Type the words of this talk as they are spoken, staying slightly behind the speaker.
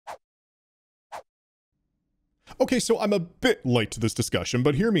Okay, so I'm a bit late to this discussion,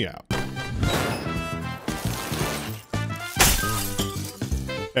 but hear me out.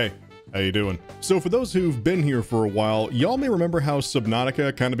 Hey, how you doing? So for those who've been here for a while, y'all may remember how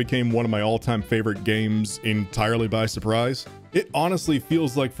Subnautica kind of became one of my all-time favorite games entirely by surprise. It honestly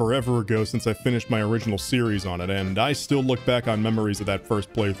feels like forever ago since I finished my original series on it, and I still look back on memories of that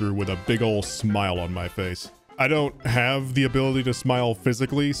first playthrough with a big ol' smile on my face. I don't have the ability to smile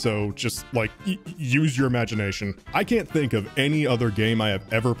physically, so just, like, use your imagination. I can't think of any other game I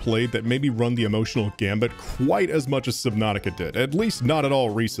have ever played that made me run the emotional gambit quite as much as Subnautica did, at least not at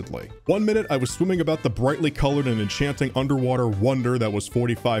all recently. One minute, I was swimming about the brightly colored and enchanting underwater wonder that was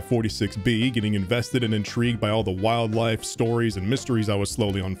 4546B, getting invested and intrigued by all the wildlife, stories, and mysteries I was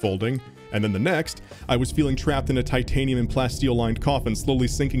slowly unfolding. And then the next, I was feeling trapped in a titanium and plasteel-lined coffin, slowly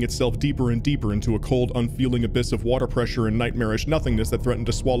sinking itself deeper and deeper into a cold, unfeeling abyss of water pressure and nightmarish nothingness that threatened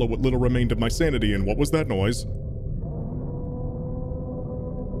to swallow what little remained of my sanity. And what was that noise?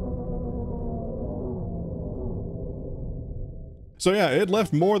 So yeah, it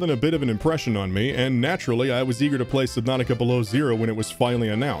left more than a bit of an impression on me, and naturally I was eager to play Subnautica Below Zero when it was finally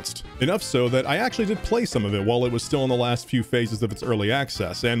announced. Enough so that I actually did play some of it while it was still in the last few phases of its early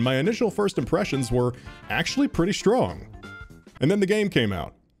access, and my initial first impressions were actually pretty strong. And then the game came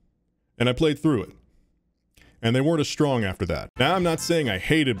out, and I played through it. And they weren't as strong after that. Now, I'm not saying I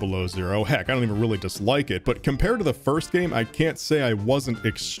hated Below Zero, heck, I don't even really dislike it, but compared to the first game, I can't say I wasn't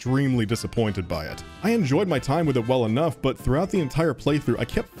extremely disappointed by it. I enjoyed my time with it well enough, but throughout the entire playthrough, I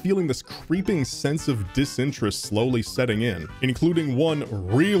kept feeling this creeping sense of disinterest slowly setting in, including one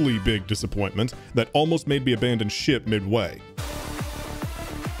really big disappointment that almost made me abandon ship midway.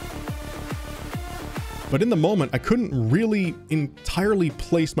 But in the moment, I couldn't really entirely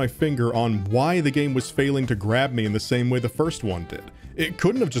place my finger on why the game was failing to grab me in the same way the first one did. It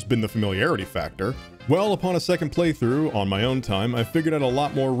couldn't have just been the familiarity factor. Well, upon a second playthrough, on my own time, I figured out a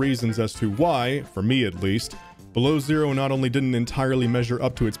lot more reasons as to why, for me at least, Below Zero not only didn't entirely measure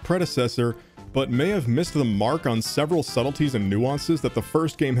up to its predecessor, but may have missed the mark on several subtleties and nuances that the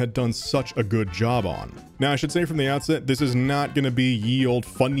first game had done such a good job on. Now, I should say from the outset, this is not going to be ye old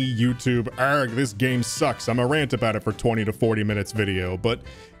funny YouTube, argh, this game sucks, I'm a rant about it for 20 to 40 minutes video, but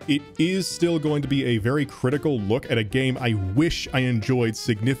it is still going to be a very critical look at a game I wish I enjoyed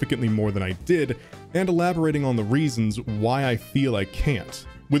significantly more than I did, and elaborating on the reasons why I feel I can't.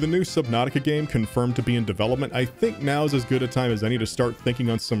 With a new Subnautica game confirmed to be in development, I think now's as good a time as any to start thinking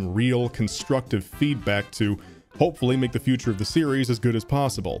on some real, constructive feedback to hopefully make the future of the series as good as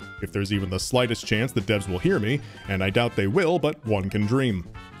possible. If there's even the slightest chance that devs will hear me, and I doubt they will, but one can dream.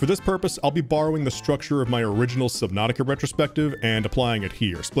 For this purpose, I'll be borrowing the structure of my original Subnautica retrospective and applying it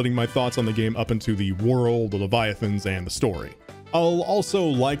here, splitting my thoughts on the game up into the world, the Leviathans, and the story. I'll also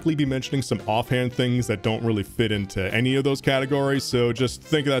likely be mentioning some offhand things that don't really fit into any of those categories, so just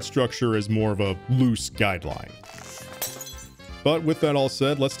think of that structure as more of a loose guideline. But with that all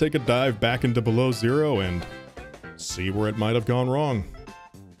said, let's take a dive back into Below Zero and see where it might have gone wrong.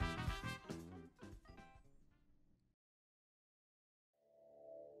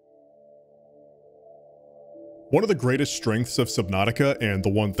 One of the greatest strengths of Subnautica, and the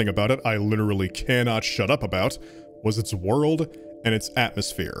one thing about it I literally cannot shut up about, was its world and its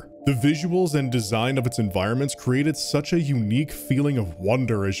atmosphere. The visuals and design of its environments created such a unique feeling of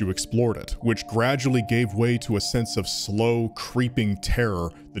wonder as you explored it, which gradually gave way to a sense of slow, creeping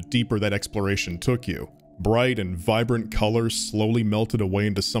terror the deeper that exploration took you. Bright and vibrant colors slowly melted away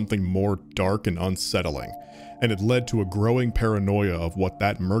into something more dark and unsettling, and it led to a growing paranoia of what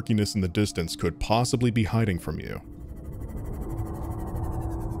that murkiness in the distance could possibly be hiding from you.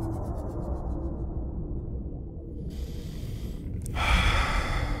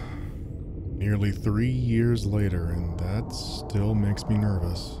 Nearly 3 years later, and that still makes me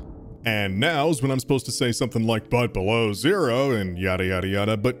nervous. And now's when I'm supposed to say something like, but Below Zero, and yada yada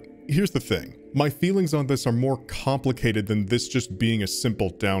yada, but here's the thing. My feelings on this are more complicated than this just being a simple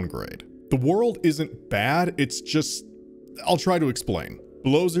downgrade. The world isn't bad, it's just... I'll try to explain.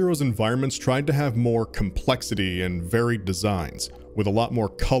 Below Zero's environments tried to have more complexity and varied designs, with a lot more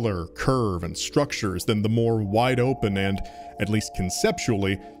color, curve, and structures than the more wide open and, at least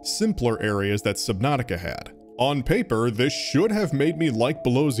conceptually, simpler areas that Subnautica had. On paper, this should have made me like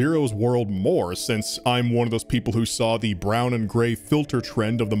Below Zero's world more, since I'm one of those people who saw the brown and gray filter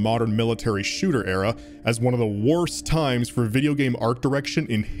trend of the modern military shooter era as one of the worst times for video game art direction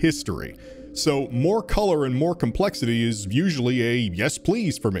in history. So more color and more complexity is usually a yes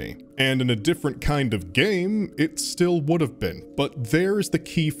please for me. And in a different kind of game, it still would have been. But there's the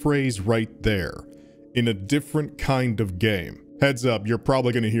key phrase right there. In a different kind of game. Heads up, you're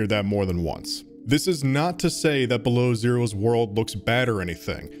probably going to hear that more than once. This is not to say that Below Zero's world looks bad or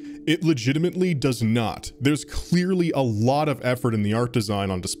anything. It legitimately does not. There's clearly a lot of effort in the art design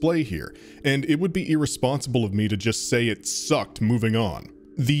on display here, and it would be irresponsible of me to just say it sucked moving on.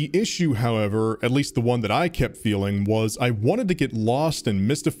 The issue, however, at least the one that I kept feeling, was I wanted to get lost and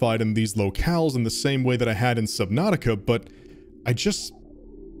mystified in these locales in the same way that I had in Subnautica, but I just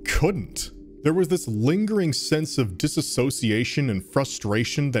couldn't. There was this lingering sense of disassociation and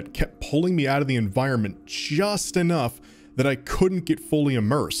frustration that kept pulling me out of the environment just enough that I couldn't get fully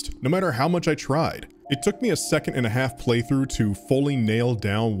immersed, no matter how much I tried. It took me a 1.5-second playthrough to fully nail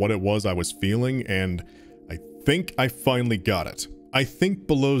down what it was I was feeling, and I think I finally got it. I think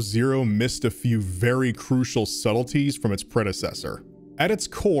Below Zero missed a few very crucial subtleties from its predecessor. At its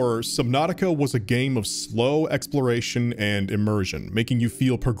core, Subnautica was a game of slow exploration and immersion, making you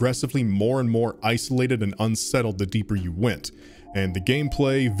feel progressively more and more isolated and unsettled the deeper you went. And the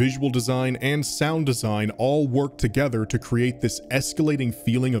gameplay, visual design, and sound design all worked together to create this escalating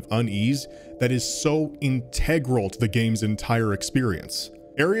feeling of unease that is so integral to the game's entire experience.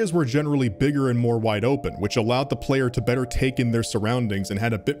 Areas were generally bigger and more wide open, which allowed the player to better take in their surroundings and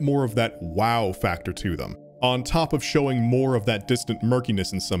had a bit more of that wow factor to them, on top of showing more of that distant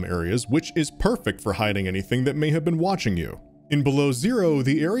murkiness in some areas, which is perfect for hiding anything that may have been watching you. In Below Zero,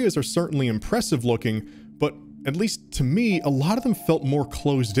 the areas are certainly impressive looking, but at least to me, a lot of them felt more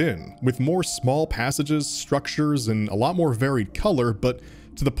closed in, with more small passages, structures, and a lot more varied color, but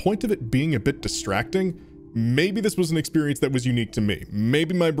to the point of it being a bit distracting. Maybe this was an experience that was unique to me.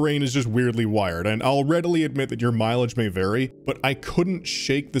 Maybe my brain is just weirdly wired, and I'll readily admit that your mileage may vary, but I couldn't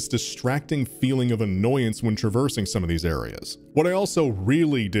shake this distracting feeling of annoyance when traversing some of these areas. What I also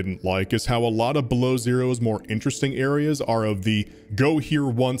really didn't like is how a lot of Below Zero's more interesting areas are of the go here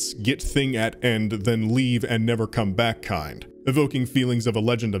once, get thing at end, then leave and never come back kind, evoking feelings of a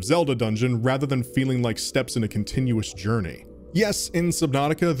Legend of Zelda dungeon rather than feeling like steps in a continuous journey. Yes, in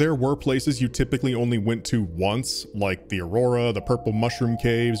Subnautica, there were places you typically only went to once, like the Aurora, the Purple Mushroom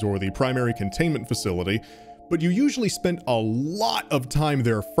Caves, or the primary containment facility, but you usually spent a lot of time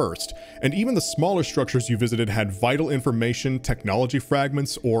there first, and even the smaller structures you visited had vital information, technology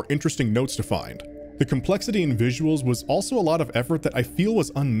fragments, or interesting notes to find. The complexity in visuals was also a lot of effort that I feel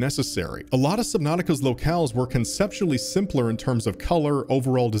was unnecessary. A lot of Subnautica's locales were conceptually simpler in terms of color,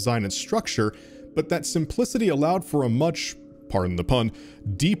 overall design, and structure, but that simplicity allowed for a much, pardon the pun,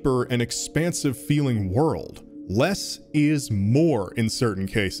 deeper and expansive feeling world. Less is more in certain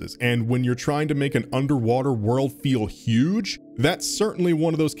cases, and when you're trying to make an underwater world feel huge, that's certainly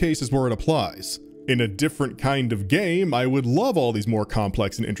one of those cases where it applies. In a different kind of game, I would love all these more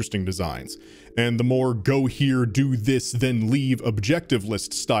complex and interesting designs, and the more go here, do this, then leave objective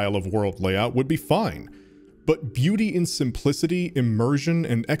list style of world layout would be fine. But beauty in simplicity, immersion,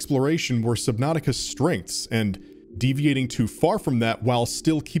 and exploration were Subnautica's strengths, and deviating too far from that while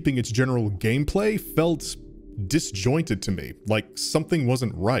still keeping its general gameplay felt disjointed to me, like something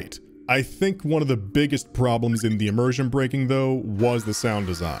wasn't right. I think one of the biggest problems in the immersion breaking, though, was the sound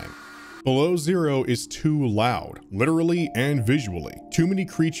design. Below Zero is too loud, literally and visually. Too many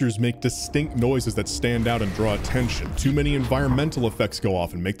creatures make distinct noises that stand out and draw attention. Too many environmental effects go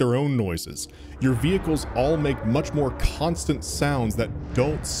off and make their own noises. Your vehicles all make much more constant sounds that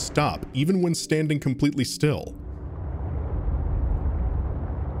don't stop, even when standing completely still.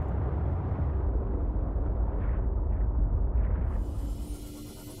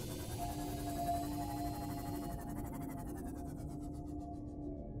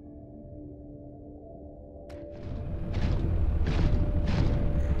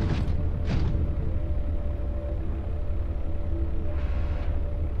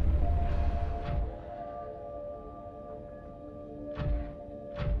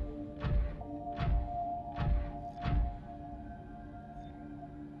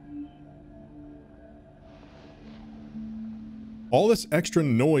 All this extra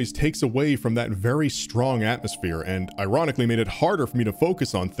noise takes away from that very strong atmosphere and ironically made it harder for me to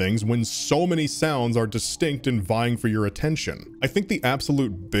focus on things when so many sounds are distinct and vying for your attention. I think the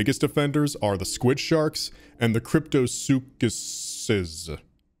absolute biggest offenders are the squid sharks and the cryptosuchuses.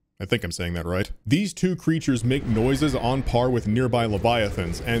 I think I'm saying that right. These two creatures make noises on par with nearby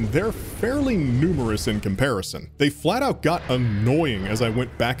leviathans, and they're fairly numerous in comparison. They flat out got annoying as I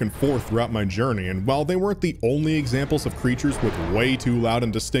went back and forth throughout my journey, and while they weren't the only examples of creatures with way too loud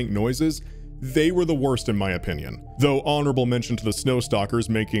and distinct noises, they were the worst in my opinion. Though honorable mention to the snowstalkers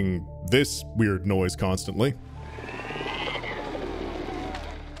making this weird noise constantly.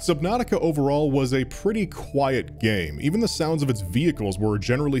 Subnautica overall was a pretty quiet game. Even the sounds of its vehicles were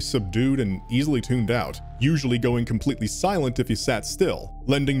generally subdued and easily tuned out, usually going completely silent if you sat still,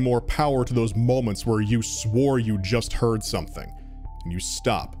 lending more power to those moments where you swore you just heard something, and you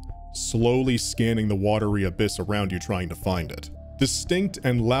stop, slowly scanning the watery abyss around you trying to find it. Distinct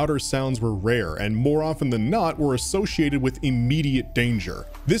and louder sounds were rare, and more often than not were associated with immediate danger.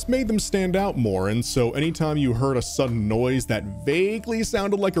 This made them stand out more, and so anytime you heard a sudden noise that vaguely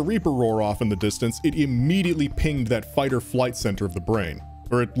sounded like a Reaper roar off in the distance, it immediately pinged that fight or flight center of the brain.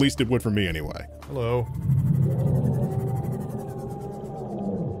 Or at least it would for me anyway. Hello.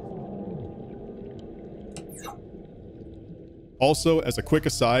 Also, as a quick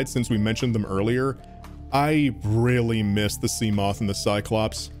aside, since we mentioned them earlier, I really miss the Seamoth and the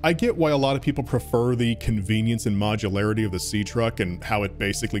Cyclops. I get why a lot of people prefer the convenience and modularity of the Sea Truck and how it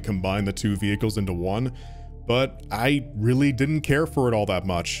basically combined the two vehicles into one, but I really didn't care for it all that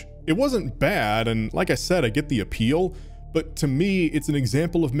much. It wasn't bad, and like I said, I get the appeal, but to me, it's an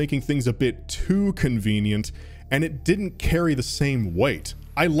example of making things a bit too convenient, and it didn't carry the same weight.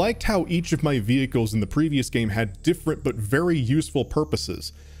 I liked how each of my vehicles in the previous game had different but very useful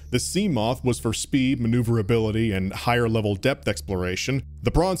purposes. The Seamoth was for speed, maneuverability, and higher level depth exploration. The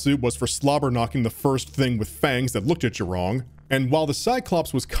prawn suit was for slobber knocking the first thing with fangs that looked at you wrong. And while the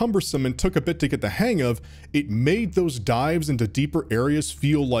Cyclops was cumbersome and took a bit to get the hang of, it made those dives into deeper areas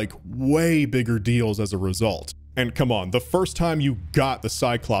feel like way bigger deals as a result. And come on, the first time you got the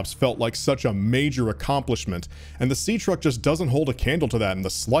Cyclops felt like such a major accomplishment, and the Sea Truck just doesn't hold a candle to that in the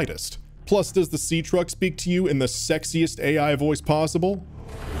slightest. Plus, does the Sea Truck speak to you in the sexiest AI voice possible?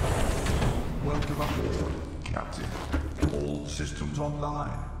 Welcome aboard, Captain. All systems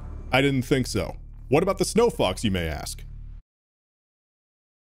online. I didn't think so. What about the Snow Fox, you may ask?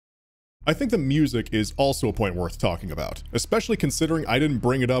 I think the music is also a point worth talking about, especially considering I didn't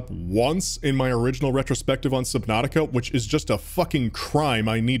bring it up once in my original retrospective on Subnautica, which is just a fucking crime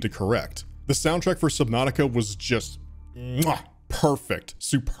I need to correct. The soundtrack for Subnautica was just perfect,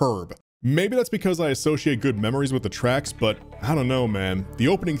 superb. Maybe that's because I associate good memories with the tracks, but I don't know, man. The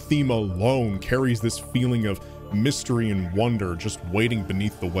opening theme alone carries this feeling of mystery and wonder just waiting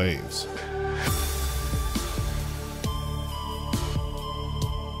beneath the waves.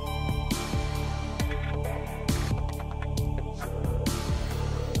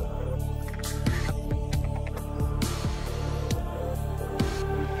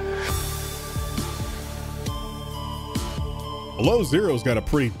 Below Zero's got a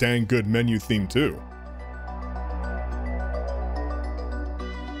pretty dang good menu theme too.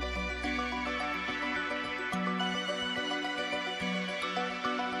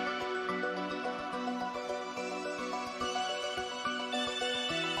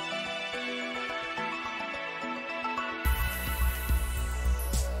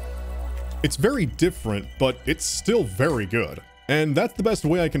 It's very different, but it's still very good. And that's the best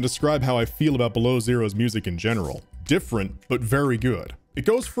way I can describe how I feel about Below Zero's music in general. Different, but very good. It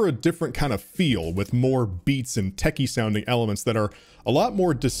goes for a different kind of feel, with more beats and techie sounding elements that are a lot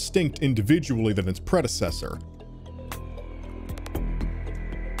more distinct individually than its predecessor.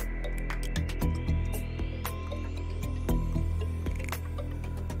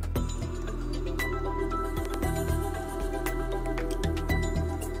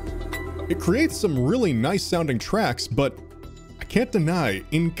 It creates some really nice sounding tracks, but I can't deny,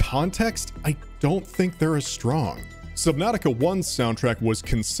 in context, I don't think they're as strong. Subnautica 1's soundtrack was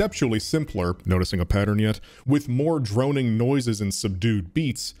conceptually simpler, noticing a pattern yet, with more droning noises and subdued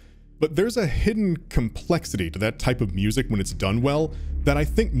beats, but there's a hidden complexity to that type of music when it's done well that I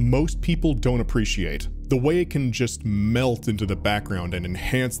think most people don't appreciate. The way it can just melt into the background and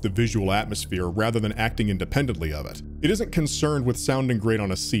enhance the visual atmosphere rather than acting independently of it. It isn't concerned with sounding great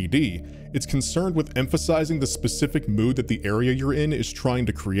on a CD, it's concerned with emphasizing the specific mood that the area you're in is trying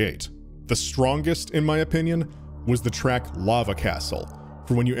to create. The strongest, in my opinion, was the track Lava Castle,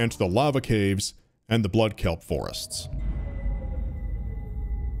 for when you enter the lava caves and the blood kelp forests.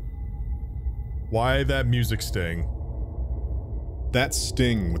 Why that music sting? That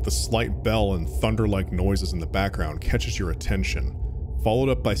sting with the slight bell and thunder-like noises in the background catches your attention, followed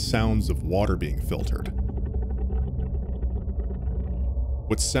up by sounds of water being filtered.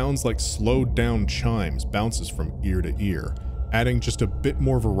 What sounds like slowed down chimes bounces from ear to ear, adding just a bit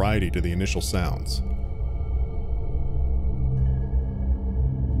more variety to the initial sounds.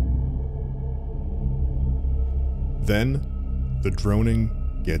 Then, the droning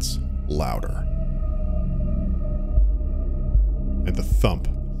gets louder. And the thump,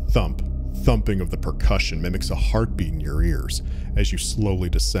 thump, thumping of the percussion mimics a heartbeat in your ears as you slowly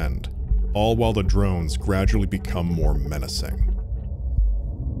descend, all while the drones gradually become more menacing.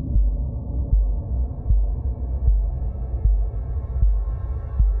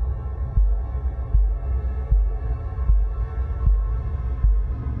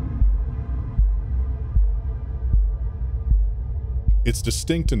 It's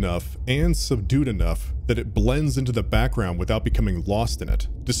distinct enough and subdued enough that it blends into the background without becoming lost in it.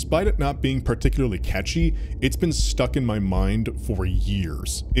 Despite it not being particularly catchy, it's been stuck in my mind for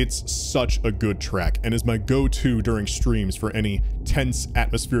years. It's such a good track and is my go-to during streams for any tense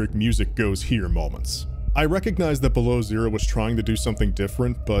atmospheric music goes here moments. I recognize that Below Zero was trying to do something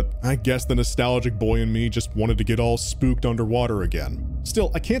different, but I guess the nostalgic boy in me just wanted to get all spooked underwater again.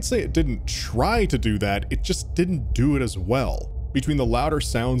 Still, I can't say it didn't try to do that, it just didn't do it as well. Between the louder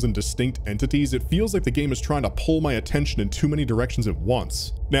sounds and distinct entities, it feels like the game is trying to pull my attention in too many directions at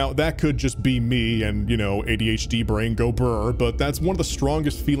once. Now, that could just be me and, you know, ADHD brain go brr, but that's one of the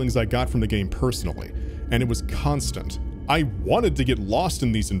strongest feelings I got from the game personally, and it was constant. I wanted to get lost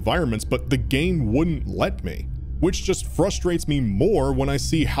in these environments, but the game wouldn't let me. Which just frustrates me more when I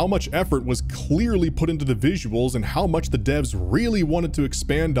see how much effort was clearly put into the visuals and how much the devs really wanted to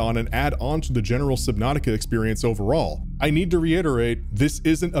expand on and add on to the general Subnautica experience overall. I need to reiterate, this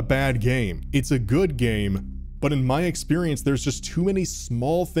isn't a bad game. It's a good game, but in my experience, there's just too many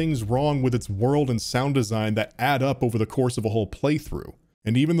small things wrong with its world and sound design that add up over the course of a whole playthrough.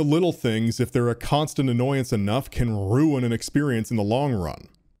 And even the little things, if they're a constant annoyance enough, can ruin an experience in the long run.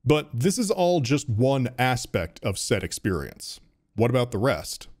 But this is all just one aspect of said experience. What about the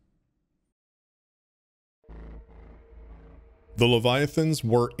rest? The Leviathans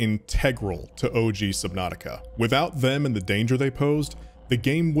were integral to OG Subnautica. Without them and the danger they posed, the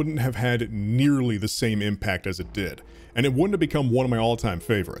game wouldn't have had nearly the same impact as it did, and it wouldn't have become one of my all-time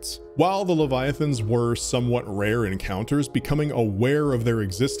favorites. While the Leviathans were somewhat rare encounters, becoming aware of their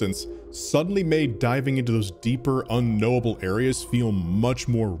existence suddenly made diving into those deeper, unknowable areas feel much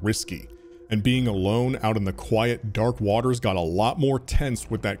more risky, and being alone out in the quiet, dark waters got a lot more tense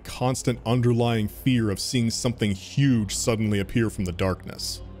with that constant underlying fear of seeing something huge suddenly appear from the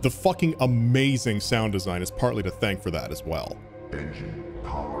darkness. The fucking amazing sound design is partly to thank for that as well. Engine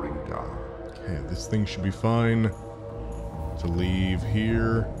powering down. Okay, this thing should be fine to leave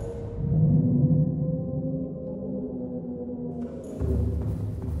here.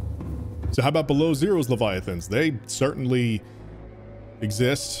 So how about Below Zero's Leviathans? They certainly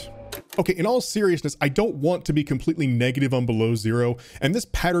exist. Okay, in all seriousness, I don't want to be completely negative on Below Zero, and this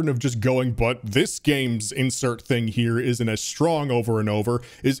pattern of just going, but this game's insert thing here isn't as strong over and over,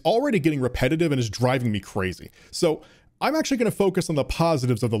 is already getting repetitive and is driving me crazy. So I'm actually going to focus on the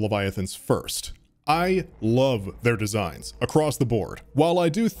positives of the Leviathans first. I love their designs across the board. While I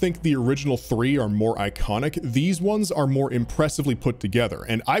do think the original three are more iconic, these ones are more impressively put together,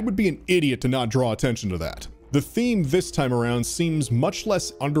 and I would be an idiot to not draw attention to that. The theme this time around seems much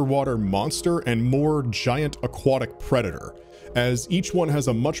less underwater monster and more giant aquatic predator, as each one has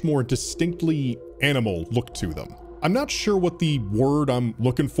a much more distinctly animal look to them. I'm not sure what the word I'm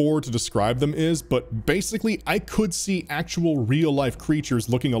looking for to describe them is, but basically I could see actual real-life creatures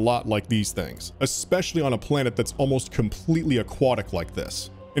looking a lot like these things, especially on a planet that's almost completely aquatic like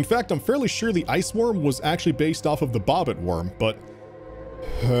this. In fact, I'm fairly sure the ice worm was actually based off of the bobbit worm, but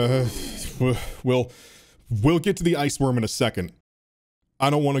we'll get to the ice worm in a second.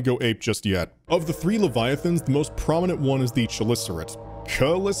 I don't want to go ape just yet. Of the three Leviathans, the most prominent one is the Chelicerate.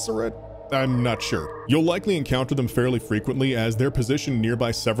 Chelicerate? I'm not sure. You'll likely encounter them fairly frequently as they're positioned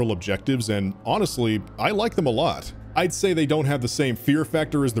nearby several objectives, and honestly, I like them a lot. I'd say they don't have the same fear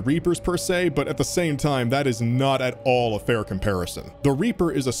factor as the Reapers per se, but at the same time, that is not at all a fair comparison. The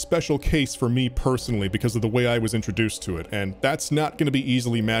Reaper is a special case for me personally because of the way I was introduced to it, and that's not going to be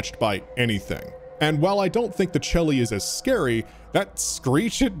easily matched by anything. And while I don't think the Chelly is as scary, that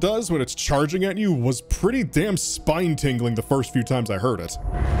screech it does when it's charging at you was pretty damn spine-tingling the first few times I heard it.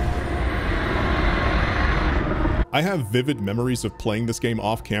 I have vivid memories of playing this game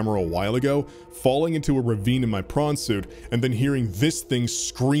off camera a while ago, falling into a ravine in my prawn suit, and then hearing this thing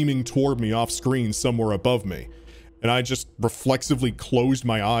screaming toward me off screen somewhere above me. And I just reflexively closed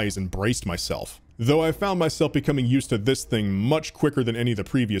my eyes and braced myself. Though I found myself becoming used to this thing much quicker than any of the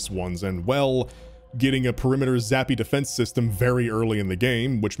previous ones, and well, getting a perimeter zappy defense system very early in the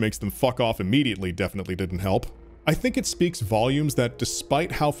game, which makes them fuck off immediately, definitely didn't help. I think it speaks volumes that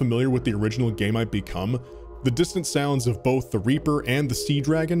despite how familiar with the original game I've become, the distant sounds of both the Reaper and the Sea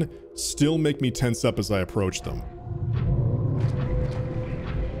Dragon still make me tense up as I approach them.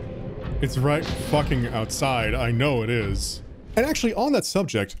 It's right fucking outside, I know it is. And actually, on that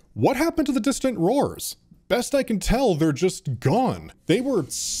subject, what happened to the distant roars? Best I can tell, they're just gone. They were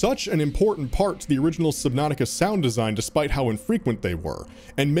such an important part to the original Subnautica sound design despite how infrequent they were,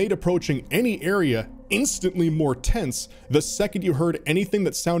 and made approaching any area instantly more tense the second you heard anything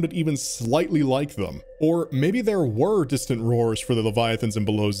that sounded even slightly like them. Or maybe there were distant roars for the Leviathans and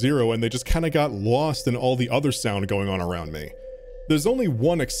Below Zero and they just kinda got lost in all the other sound going on around me. There's only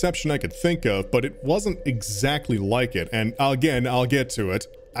one exception I could think of, but it wasn't exactly like it, and again, I'll get to it.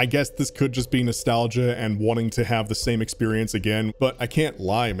 I guess this could just be nostalgia and wanting to have the same experience again, but I can't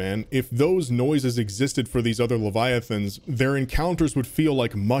lie, man. If those noises existed for these other Leviathans, their encounters would feel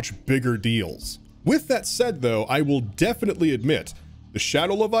like much bigger deals. With that said though, I will definitely admit, the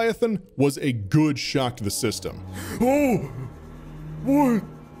Shadow Leviathan was a good shock to the system. Oh! What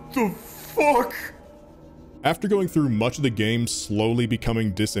the fuck? After going through much of the game slowly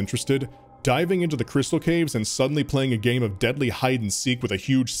becoming disinterested, diving into the crystal caves and suddenly playing a game of deadly hide-and-seek with a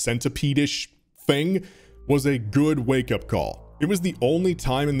huge centipede-ish thing was a good wake-up call. It was the only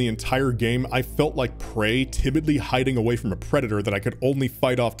time in the entire game I felt like prey timidly hiding away from a predator that I could only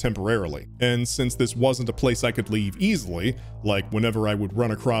fight off temporarily. And since this wasn't a place I could leave easily, like whenever I would run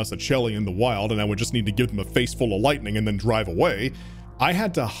across a Chelly in the wild and I would just need to give them a face full of lightning and then drive away, I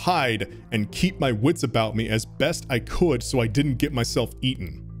had to hide and keep my wits about me as best I could so I didn't get myself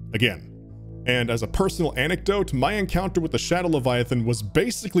eaten again. And as a personal anecdote, my encounter with the Shadow Leviathan was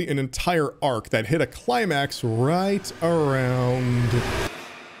basically an entire arc that hit a climax right around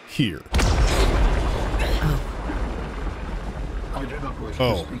here. I did not wish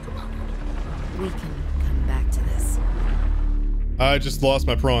Oh. to speak about it. We can come back to this. I just lost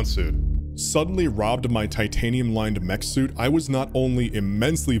my prawn suit. Suddenly robbed of my titanium-lined mech suit, I was not only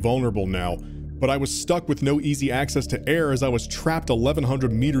immensely vulnerable now, but I was stuck with no easy access to air as I was trapped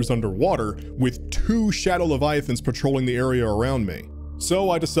 1,100 meters underwater with 2 Shadow Leviathans patrolling the area around me.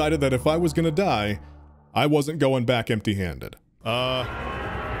 So I decided that if I was gonna die, I wasn't going back empty-handed. Ouch!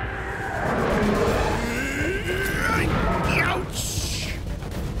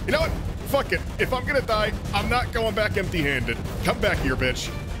 You know what? Fuck it. If I'm gonna die, I'm not going back empty-handed. Come back here, bitch.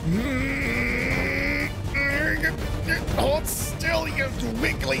 Hold still, you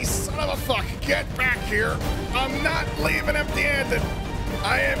wiggly son of a fuck. Get back here. I'm not leaving empty-handed.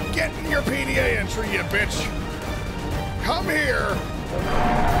 I am getting your PDA entry, you bitch. Come here.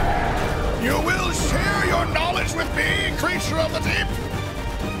 You will share your knowledge with me, creature of the deep.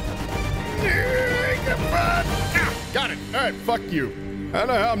 Ah, got it. All right, fuck you. I don't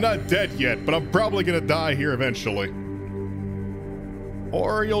know how I'm not dead yet, but I'm probably gonna die here eventually.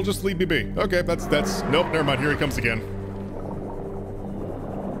 Or you'll just leave me be. Okay, that's, nope, never mind, here he comes again.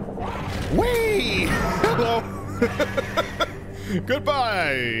 Whee! Hello!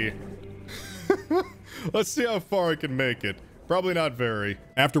 Goodbye! Let's see how far I can make it. Probably not very.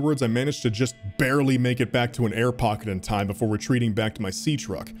 Afterwards, I managed to just barely make it back to an air pocket in time before retreating back to my sea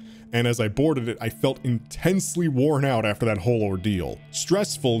truck. And as I boarded it, I felt intensely worn out after that whole ordeal.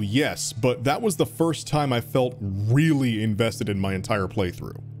 Stressful, yes, but that was the first time I felt really invested in my entire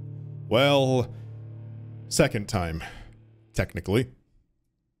playthrough. Well, second time, technically.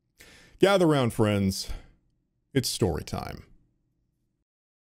 Gather round, friends. It's story time.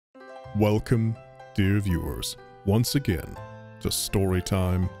 Welcome, dear viewers, once again to Story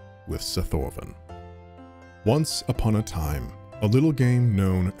Time with Sethorven. Once upon a time, a little game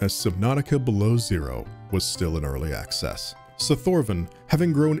known as Subnautica Below Zero was still in early access. Sethorven,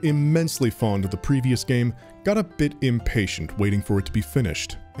 having grown immensely fond of the previous game, got a bit impatient waiting for it to be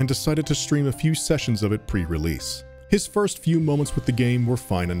finished, and decided to stream a few sessions of it pre-release. His first few moments with the game were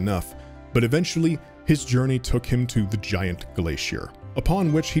fine enough, but eventually his journey took him to the giant glacier,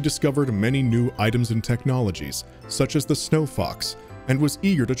 upon which he discovered many new items and technologies, such as the Snow Fox, and was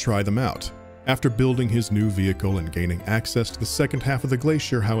eager to try them out. After building his new vehicle and gaining access to the second half of the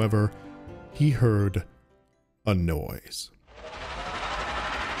glacier, however, he heard a noise.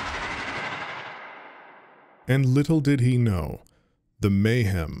 And little did he know the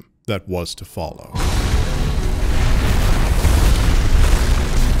mayhem that was to follow.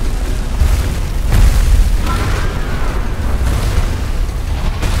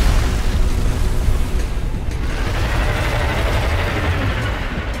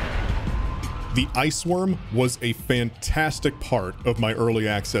 The Ice Worm was a fantastic part of my early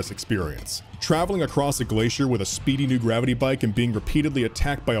access experience. Traveling across a glacier with a speedy new gravity bike and being repeatedly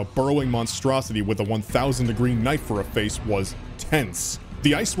attacked by a burrowing monstrosity with a 1,000-degree knife for a face was tense.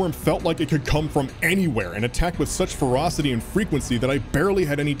 The Ice Worm felt like it could come from anywhere and attack with such ferocity and frequency that I barely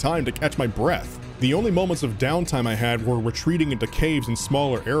had any time to catch my breath. The only moments of downtime I had were retreating into caves and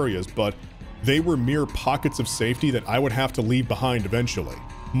smaller areas, but they were mere pockets of safety that I would have to leave behind eventually.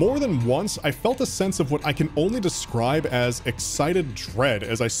 More than once, I felt a sense of what I can only describe as excited dread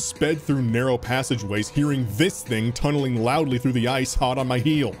as I sped through narrow passageways, hearing this thing tunneling loudly through the ice hot on my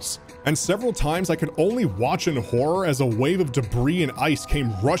heels. And several times I could only watch in horror as a wave of debris and ice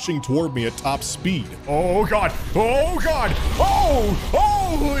came rushing toward me at top speed. Oh god! Oh god! Oh!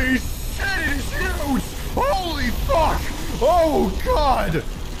 Holy shit, it is huge! Holy fuck! Oh, God!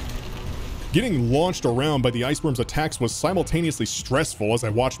 Getting launched around by the iceworm's attacks was simultaneously stressful as I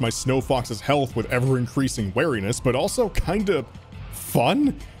watched my Snow Fox's health with ever-increasing wariness, but also kinda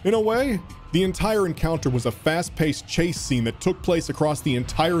fun, in a way. The entire encounter was a fast-paced chase scene that took place across the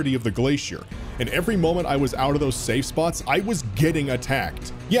entirety of the glacier, and every moment I was out of those safe spots, I was getting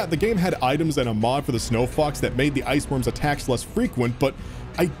attacked. Yeah, the game had items and a mod for the Snow Fox that made the iceworm's attacks less frequent, but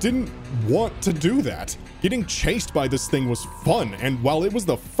I didn't want to do that. Getting chased by this thing was fun, and while it was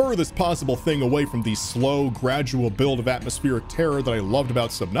the furthest possible thing away from the slow, gradual build of atmospheric terror that I loved about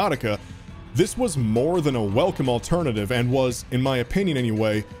Subnautica, this was more than a welcome alternative and was, in my opinion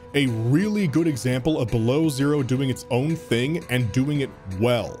anyway, a really good example of Below Zero doing its own thing and doing it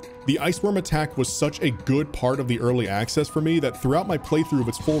well. The iceworm attack was such a good part of the early access for me that throughout my playthrough of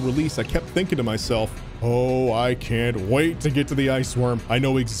its full release, I kept thinking to myself, oh, I can't wait to get to the iceworm. I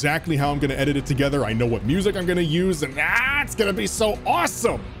know exactly how I'm going to edit it together. I know what music I'm going to use, and it's going to be so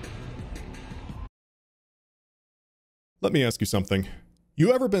awesome. Let me ask you something.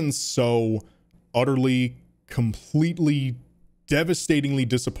 You ever been so utterly, completely, devastatingly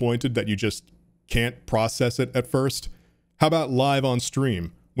disappointed that you just can't process it at first? How about live on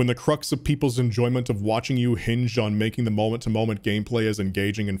stream, when the crux of people's enjoyment of watching you hinged on making the moment-to-moment gameplay as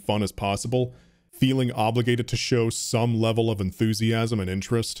engaging and fun as possible, feeling obligated to show some level of enthusiasm and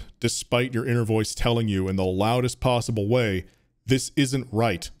interest, despite your inner voice telling you in the loudest possible way, this isn't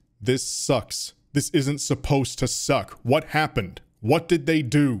right, this sucks, this isn't supposed to suck, what happened? What did they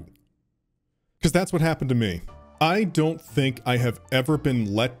do? Because that's what happened to me. I don't think I have ever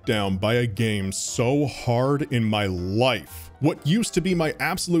been let down by a game so hard in my life. What used to be my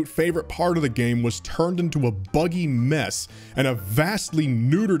absolute favorite part of the game was turned into a buggy mess and a vastly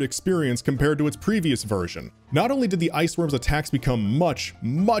neutered experience compared to its previous version. Not only did the iceworm's attacks become much,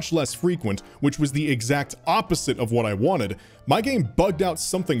 much less frequent, which was the exact opposite of what I wanted, my game bugged out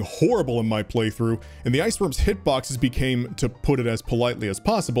something horrible in my playthrough, and the iceworm's hitboxes became, to put it as politely as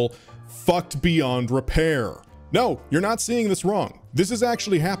possible, fucked beyond repair. No, you're not seeing this wrong. This is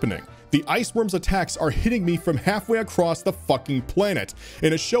actually happening. The iceworm's attacks are hitting me from halfway across the fucking planet,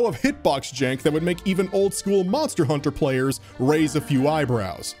 in a show of hitbox jank that would make even old-school Monster Hunter players raise a few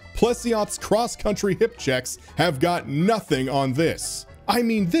eyebrows. Plesioth's cross-country hip checks have got nothing on this. I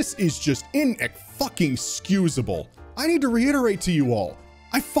mean, this is just inexcusable. I need to reiterate to you all,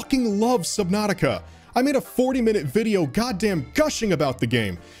 I fucking love Subnautica. I made a 40-minute video goddamn gushing about the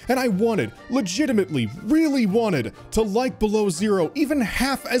game, and I wanted, legitimately, really wanted, to like Below Zero even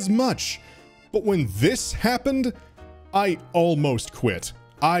half as much. But when this happened, I almost quit.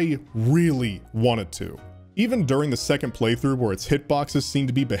 I really wanted to. Even during the second playthrough where its hitboxes seemed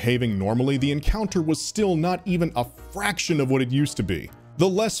to be behaving normally, the encounter was still not even a fraction of what it used to be. The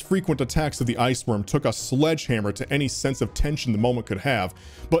less frequent attacks of the iceworm took a sledgehammer to any sense of tension the moment could have,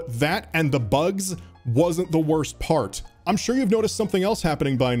 but that and the bugs wasn't the worst part. I'm sure you've noticed something else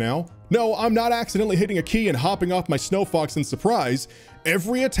happening by now. No, I'm not accidentally hitting a key and hopping off my Snow Fox in surprise.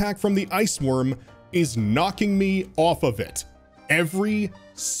 Every attack from the iceworm is knocking me off of it. Every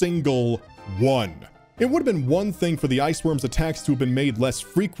single one. It would have been one thing for the iceworm's attacks to have been made less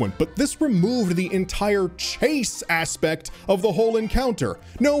frequent, but this removed the entire chase aspect of the whole encounter.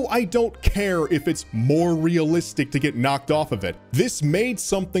 No, I don't care if it's more realistic to get knocked off of it. This made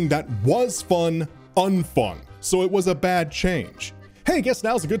something that was fun, unfun, so it was a bad change. Hey, guess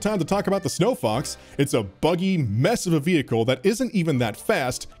now's a good time to talk about the Snow Fox. It's a buggy mess of a vehicle that isn't even that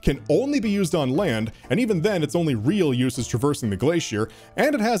fast, can only be used on land, and even then its only real use is traversing the glacier,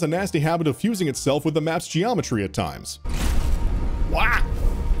 and it has a nasty habit of fusing itself with the map's geometry at times. Wah!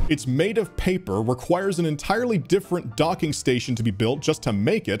 It's made of paper, requires an entirely different docking station to be built just to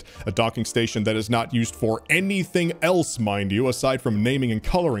make it, a docking station that is not used for anything else, mind you, aside from naming and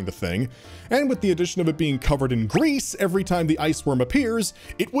coloring the thing. And with the addition of it being covered in grease every time the iceworm appears,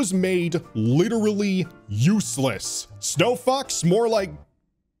 it was made literally useless. Snow Fox, more like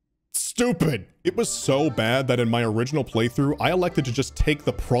stupid. It was so bad that in my original playthrough, I elected to just take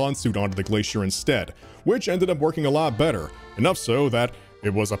the prawn suit onto the glacier instead, which ended up working a lot better. Enough so that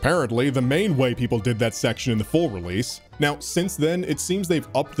it was apparently the main way people did that section in the full release. Now, since then, it seems they've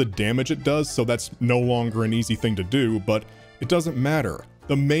upped the damage it does, so that's no longer an easy thing to do, but it doesn't matter.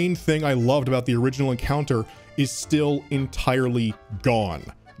 The main thing I loved about the original encounter is still entirely gone.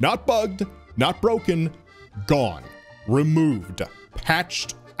 Not bugged, not broken, gone. Removed.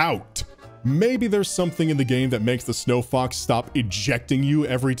 Patched out. Maybe there's something in the game that makes the Snow Fox stop ejecting you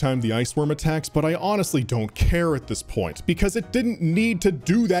every time the iceworm attacks, but I honestly don't care at this point, because it didn't need to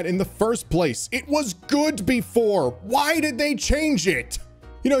do that in the first place. It was good before. Why did they change it?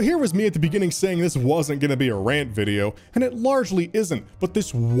 You know, here was me at the beginning saying this wasn't gonna be a rant video, and it largely isn't, but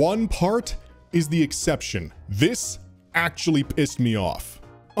this one part is the exception. This actually pissed me off.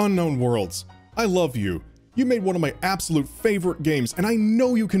 Unknown Worlds, I love you. You made one of my absolute favorite games, and I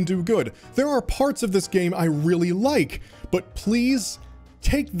know you can do good. There are parts of this game I really like, but please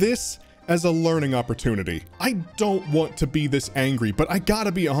take this as a learning opportunity. I don't want to be this angry, but I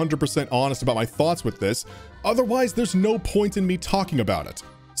gotta be 100% honest about my thoughts with this. Otherwise, there's no point in me talking about it.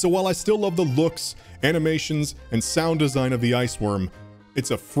 So while I still love the looks, animations, and sound design of the Iceworm,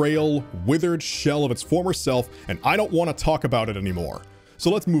 it's a frail, withered shell of its former self, and I don't want to talk about it anymore. So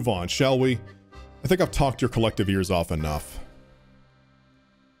let's move on, shall we? I think I've talked your collective ears off enough.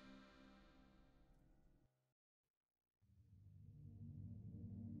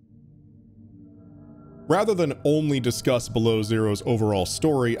 Rather than only discuss Below Zero's overall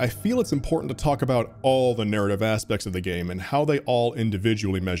story, I feel it's important to talk about all the narrative aspects of the game and how they all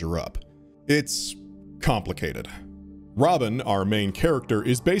individually measure up. It's complicated. Robin, our main character,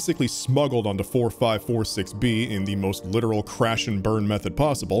 is basically smuggled onto 4546B in the most literal crash and burn method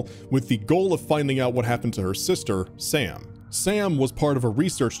possible, with the goal of finding out what happened to her sister, Sam. Sam was part of a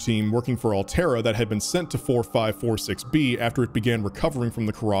research team working for Altera that had been sent to 4546B after it began recovering from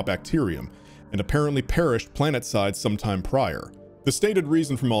the Corabacterium, and apparently perished planetside sometime prior. The stated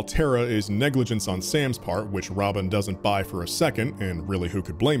reason from Altera is negligence on Sam's part, which Robin doesn't buy for a second, and really who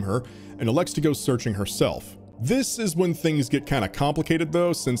could blame her, and elects to go searching herself. This is when things get kinda complicated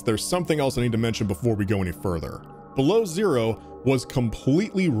though, since there's something else I need to mention before we go any further. Below Zero was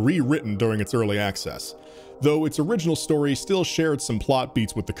completely rewritten during its early access, though its original story still shared some plot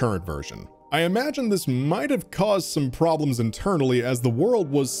beats with the current version. I imagine this might have caused some problems internally, as the world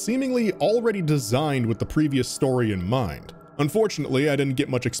was seemingly already designed with the previous story in mind. Unfortunately, I didn't get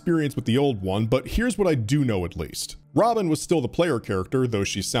much experience with the old one, but here's what I do know at least. Robin was still the player character, though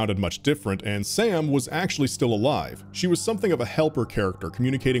she sounded much different, and Sam was actually still alive. She was something of a helper character,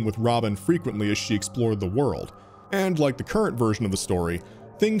 communicating with Robin frequently as she explored the world. And like the current version of the story,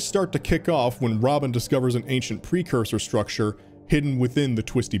 things start to kick off when Robin discovers an ancient precursor structure hidden within the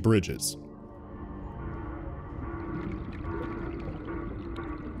Twisty Bridges.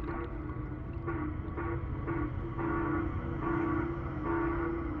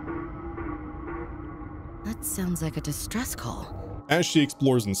 That sounds like a distress call. As she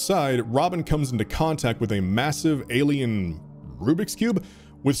explores inside, Robin comes into contact with a massive alien Rubik's Cube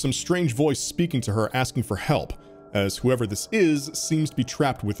with some strange voice speaking to her asking for help, as whoever this is seems to be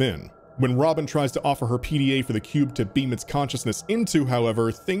trapped within. When Robin tries to offer her PDA for the cube to beam its consciousness into,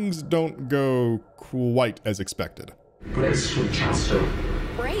 however, things don't go quite as expected. Brace for transfer.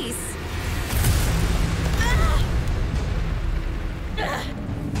 Brace? Ah! Ah!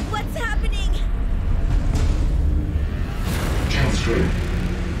 What's happening? Transfer.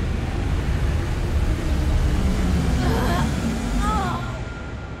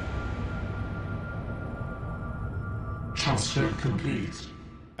 Transfer complete.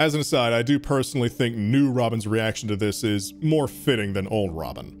 As an aside, I do personally think new Robin's reaction to this is more fitting than old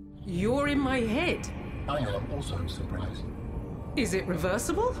Robin. You're in my head. I am also surprised. Is it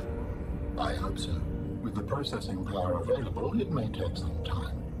reversible? I hope so. With the processing power available, it may take some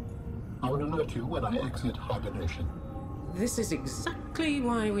time. I will alert you when I exit hibernation. This is exactly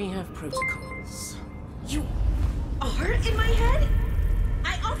why we have protocols. You are in my head?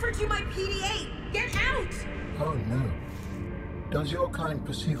 I offered you my PDA! Get out! Oh no. Does your kind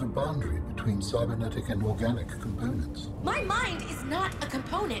perceive a boundary between cybernetic and organic components? My mind is not a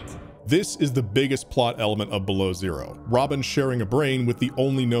component! This is the biggest plot element of Below Zero. Robin sharing a brain with the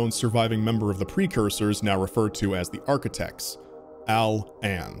only known surviving member of the Precursors, now referred to as the Architects,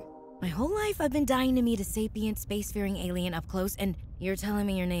 Al-An. My whole life I've been dying to meet a sapient spacefaring alien up close, and you're telling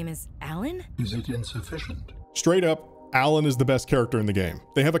me your name is Alan? Is it insufficient? Straight up, Alan is the best character in the game.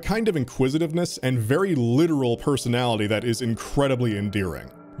 They have a kind of inquisitiveness and very literal personality that is incredibly endearing.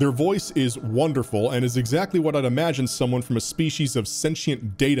 Their voice is wonderful and is exactly what I'd imagine someone from a species of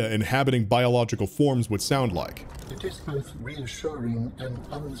sentient data inhabiting biological forms would sound like. It is both reassuring and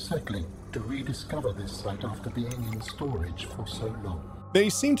unsettling to rediscover this site after being in storage for so long. They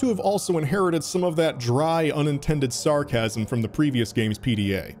seem to have also inherited some of that dry, unintended sarcasm from the previous game's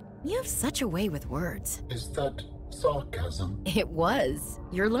PDA. You have such a way with words. Is that sarcasm? It was.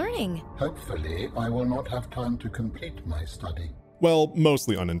 You're learning. Hopefully, I will not have time to complete my study. Well,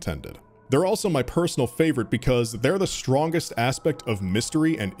 mostly unintended. They're also my personal favorite because they're the strongest aspect of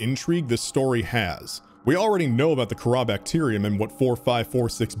mystery and intrigue this story has. We already know about the Corabacterium and what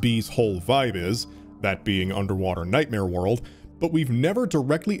 4546B's whole vibe is, that being underwater nightmare world, but we've never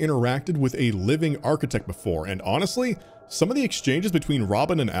directly interacted with a living architect before, and honestly, Some of the exchanges between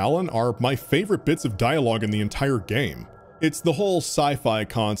Robin and Alan are my favorite bits of dialogue in the entire game. It's the whole sci-fi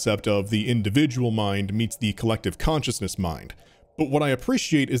concept of the individual mind meets the collective consciousness mind. But what I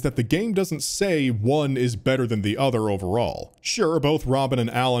appreciate is that the game doesn't say one is better than the other overall. Sure, both Robin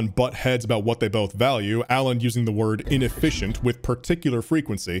and Alan butt heads about what they both value, Alan using the word inefficient with particular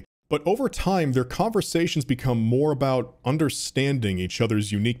frequency, but over time their conversations become more about understanding each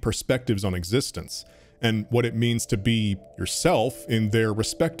other's unique perspectives on existence, and what it means to be yourself in their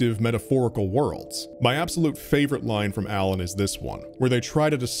respective metaphorical worlds. My absolute favorite line from Alan is this one, where they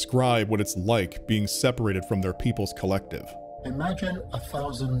try to describe what it's like being separated from their people's collective. Imagine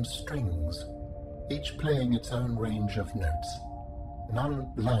 1,000 strings, each playing its own range of notes,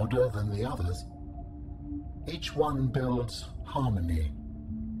 none louder than the others. Each one builds harmony,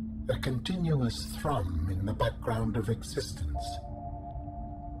 a continuous thrum in the background of existence.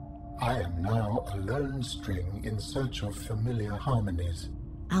 I am now a lone string in search of familiar harmonies.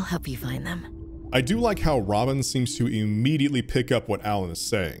 I'll help you find them. I do like how Robin seems to immediately pick up what Alan is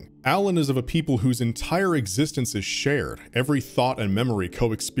saying. Alan is of a people whose entire existence is shared, every thought and memory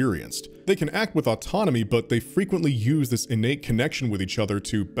co-experienced. They can act with autonomy, but they frequently use this innate connection with each other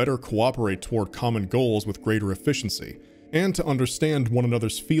to better cooperate toward common goals with greater efficiency, and to understand one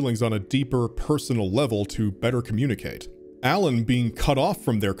another's feelings on a deeper, personal level to better communicate. Alan being cut off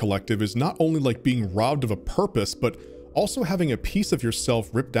from their collective is not only like being robbed of a purpose, but also having a piece of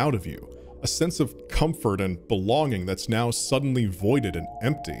yourself ripped out of you. A sense of comfort and belonging that's now suddenly voided and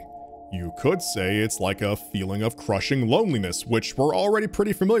empty. You could say it's like a feeling of crushing loneliness, which we're already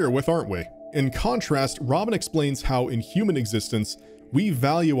pretty familiar with, aren't we? In contrast, Robin explains how in human existence, we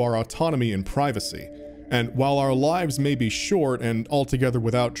value our autonomy and privacy. And while our lives may be short and altogether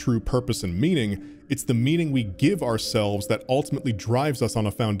without true purpose and meaning, it's the meaning we give ourselves that ultimately drives us on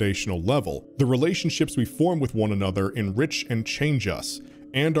a foundational level. The relationships we form with one another enrich and change us,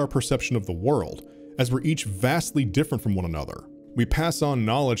 and our perception of the world, as we're each vastly different from one another. We pass on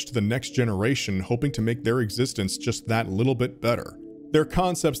knowledge to the next generation, hoping to make their existence just that little bit better. They're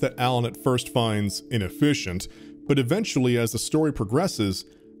concepts that Alan at first finds inefficient, but eventually as the story progresses,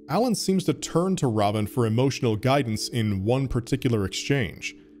 Alan seems to turn to Robin for emotional guidance in one particular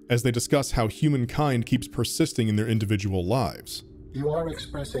exchange, as they discuss how humankind keeps persisting in their individual lives. You are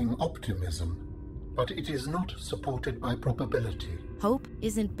expressing optimism, but it is not supported by probability. Hope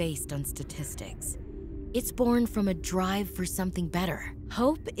isn't based on statistics. It's born from a drive for something better.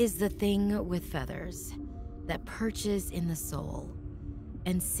 Hope is the thing with feathers that perches in the soul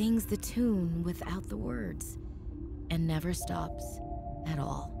and sings the tune without the words and never stops at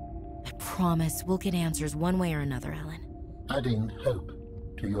all. I promise we'll get answers one way or another, Alan. Adding hope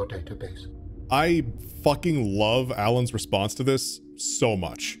to your database. I fucking love Alan's response to this so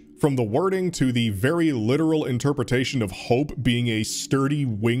much. From the wording to the very literal interpretation of hope being a sturdy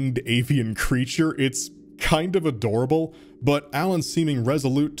winged avian creature, it's kind of adorable, but Alan seeming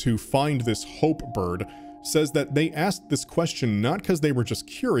resolute to find this hope bird says that they asked this question not because they were just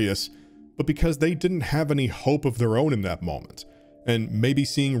curious, but because they didn't have any hope of their own in that moment. And maybe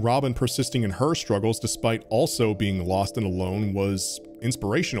seeing Robin persisting in her struggles despite also being lost and alone was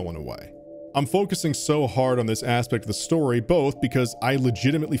inspirational in a way. I'm focusing so hard on this aspect of the story, both because I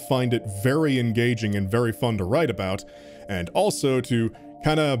legitimately find it very engaging and very fun to write about, and also to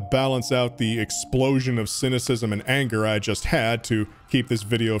kind of balance out the explosion of cynicism and anger I just had to keep this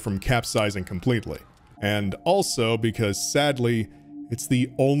video from capsizing completely. And also because, sadly, it's the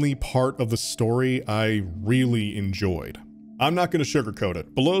only part of the story I really enjoyed. I'm not going to sugarcoat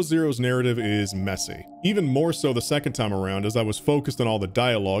it. Below Zero's narrative is messy. Even more so the second time around, as I was focused on all the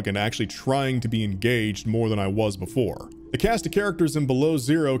dialogue and actually trying to be engaged more than I was before. The cast of characters in Below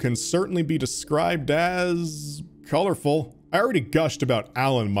Zero can certainly be described as colorful. I already gushed about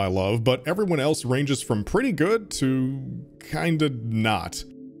Alan, my love, but everyone else ranges from pretty good to kinda not.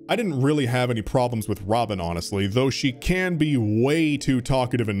 I didn't really have any problems with Robin, honestly, though she can be way too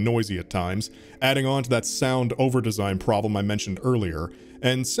talkative and noisy at times, adding on to that sound overdesign problem I mentioned earlier,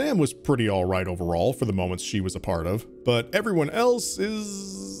 and Sam was pretty alright overall for the moments she was a part of, but everyone else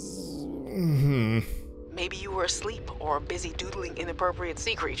is... Maybe you were asleep or busy doodling inappropriate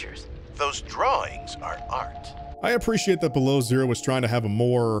sea creatures. Those drawings are art. I appreciate that Below Zero was trying to have a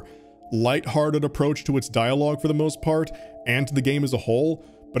more lighthearted approach to its dialogue for the most part, and to the game as a whole,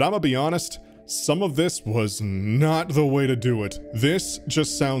 but I'm gonna be honest, some of this was not the way to do it. This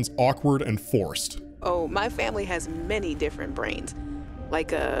just sounds awkward and forced. Oh, my family has many different brains.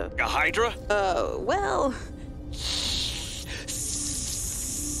 Like a hydra? Well...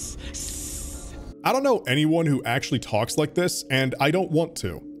 I don't know anyone who actually talks like this, and I don't want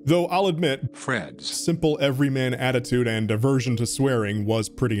to. Though I'll admit, Fred's simple everyman attitude and aversion to swearing was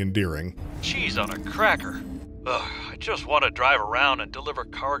pretty endearing. Cheese on a cracker. Ugh, I just want to drive around and deliver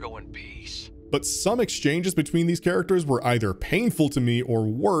cargo in peace. But some exchanges between these characters were either painful to me or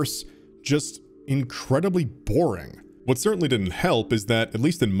worse, just incredibly boring. What certainly didn't help is that, at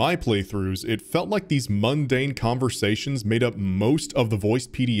least in my playthroughs, it felt like these mundane conversations made up most of the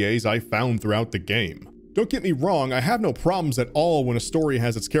voiced PDAs I found throughout the game. Don't get me wrong, I have no problems at all when a story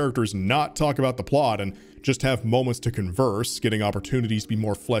has its characters not talk about the plot and just have moments to converse, getting opportunities to be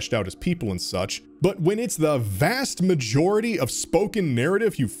more fleshed out as people and such. But when it's the vast majority of spoken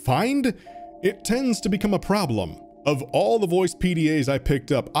narrative you find, it tends to become a problem. Of all the voiced PDAs I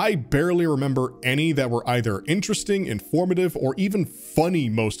picked up, I barely remember any that were either interesting, informative, or even funny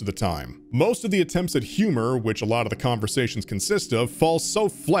most of the time. Most of the attempts at humor, which a lot of the conversations consist of, fall so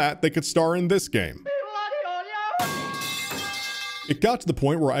flat they could star in this game. It got to the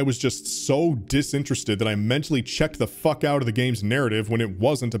point where I was just so disinterested that I mentally checked the fuck out of the game's narrative when it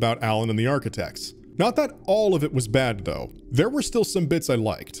wasn't about Alan and the Architects. Not that all of it was bad though. There were still some bits I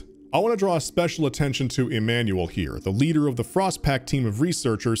liked. I want to draw special attention to Emmanuel here, the leader of the Frostpack team of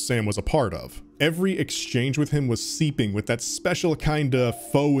researchers Sam was a part of. Every exchange with him was seeping with that special kind of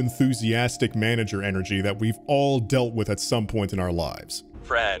faux enthusiastic manager energy that we've all dealt with at some point in our lives.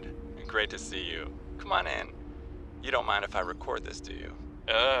 Fred, great to see you. Come on in. You don't mind if I record this, do you?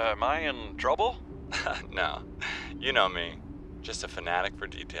 Am I in trouble? No, you know me. Just a fanatic for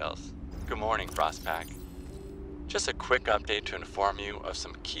details. Good morning, Frostpack. Just a quick update to inform you of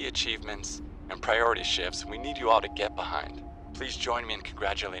some key achievements and priority shifts we need you all to get behind. Please join me in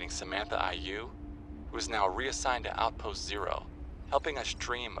congratulating Samantha IU, who is now reassigned to Outpost Zero, helping us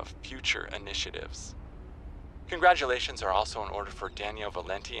dream of future initiatives. Congratulations are also in order for Danielle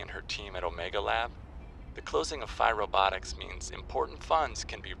Valenti and her team at Omega Lab. The closing of Phi Robotics means important funds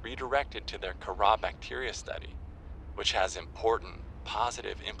can be redirected to their Kara bacteria study, which has important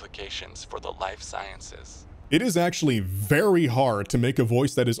positive implications for the life sciences. It is actually very hard to make a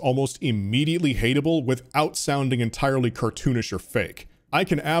voice that is almost immediately hateable without sounding entirely cartoonish or fake. I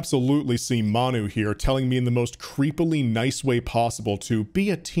can absolutely see Manu here telling me in the most creepily nice way possible to be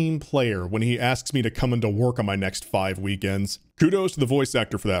a team player when he asks me to come into work on my next 5 weekends. Kudos to the voice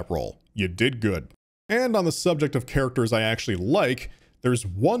actor for that role. You did good. And on the subject of characters I actually like, there's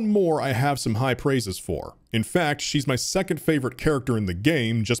one more I have some high praises for. In fact, she's my second favorite character in the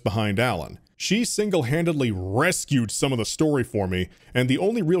game, just behind Alan. She single-handedly rescued some of the story for me, and the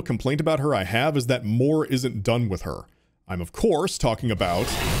only real complaint about her I have is that more isn't done with her. I'm of course talking about...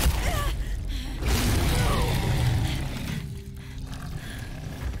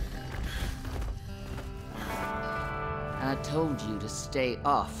 I told you to stay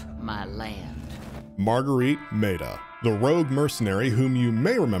off my land. Marguerite Maida, the rogue mercenary whom you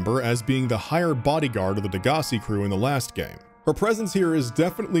may remember as being the hired bodyguard of the Degassi crew in the last game. Her presence here is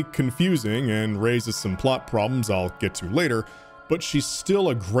definitely confusing and raises some plot problems I'll get to later, but she's still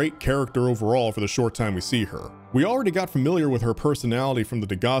a great character overall for the short time we see her. We already got familiar with her personality from the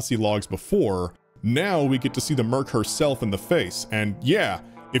Degassi logs before. Now we get to see the Merc herself in the face, and yeah,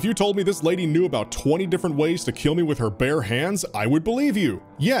 if you told me this lady knew about 20 different ways to kill me with her bare hands, I would believe you.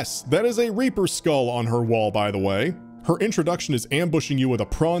 Yes, that is a Reaper skull on her wall, by the way. Her introduction is ambushing you with a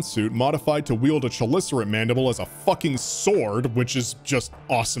prawn suit modified to wield a chelicerate mandible as a fucking sword, which is just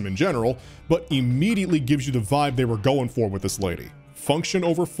awesome in general, but immediately gives you the vibe they were going for with this lady. Function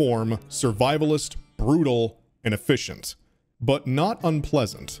over form, survivalist, brutal, and efficient. But not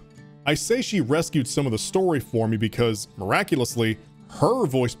unpleasant. I say she rescued some of the story for me because, miraculously, her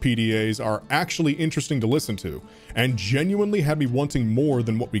voice PDAs are actually interesting to listen to, and genuinely had me wanting more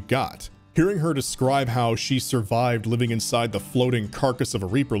than what we got. Hearing her describe how she survived living inside the floating carcass of a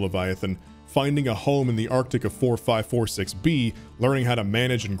Reaper Leviathan, finding a home in the Arctic of 4546b, learning how to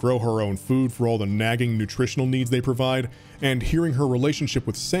manage and grow her own food for all the nagging nutritional needs they provide, and hearing her relationship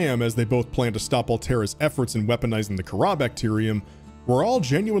with Sam as they both plan to stop Altera's efforts in weaponizing the Kara bacterium, were all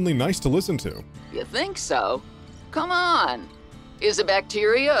genuinely nice to listen to. You think so? Come on. Is the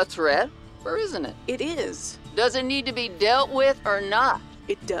bacteria a threat, or isn't it? It is. Does it need to be dealt with or not?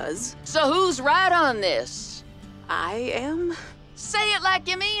 It does. So who's right on this? I am. Say it like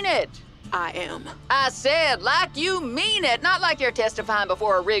you mean it. I am. I said like you mean it, not like you're testifying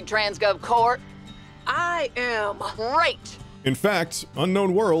before a rigged transgov court. I am. Great. In fact,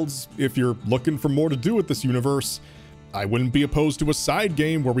 Unknown Worlds, if you're looking for more to do with this universe, I wouldn't be opposed to a side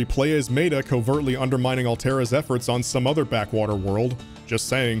game where we play as Maida covertly undermining Altera's efforts on some other backwater world. Just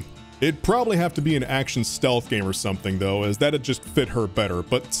saying. It'd probably have to be an action stealth game or something though, as that'd just fit her better,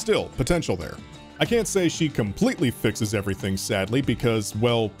 but still, potential there. I can't say she completely fixes everything, sadly, because,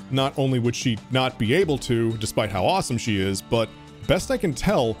 well, not only would she not be able to, despite how awesome she is, but best I can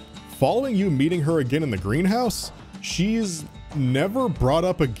tell, following you meeting her again in the greenhouse, she's never brought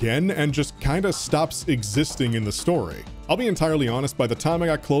up again and just kinda stops existing in the story. I'll be entirely honest, by the time I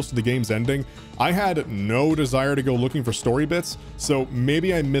got close to the game's ending, I had no desire to go looking for story bits, so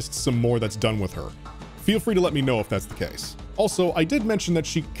maybe I missed some more that's done with her. Feel free to let me know if that's the case. Also, I did mention that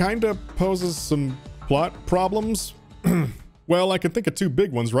she kinda poses some plot problems. Well, I can think of two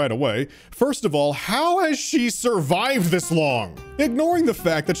big ones right away. First of all, how has she survived this long? Ignoring the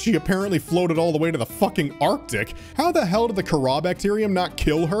fact that she apparently floated all the way to the fucking Arctic, how the hell did the Kara bacterium not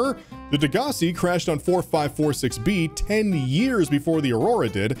kill her? The Degassi crashed on 4546b 10 years before the Aurora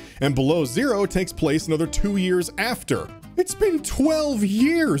did, and Below Zero takes place another 2 years after. It's been 12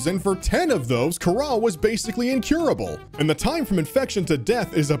 years, and for 10 of those, Kara was basically incurable. And the time from infection to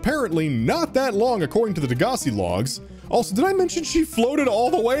death is apparently not that long according to the Degassi logs. Also, did I mention she floated all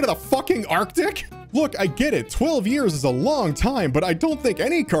the way to the fucking Arctic? Look, I get it, 12 years is a long time, but I don't think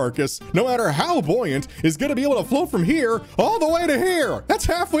any carcass, no matter how buoyant, is gonna be able to float from here all the way to here. That's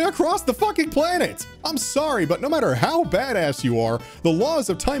halfway across the fucking planet. I'm sorry, but no matter how badass you are, the laws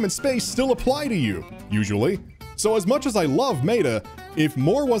of time and space still apply to you, usually. So as much as I love Maida, if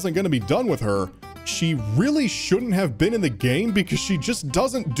more wasn't gonna be done with her, she really shouldn't have been in the game because she just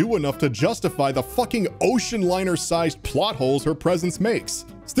doesn't do enough to justify the fucking ocean liner-sized plot holes her presence makes.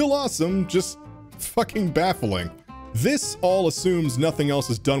 Still awesome, just fucking baffling. This all assumes nothing else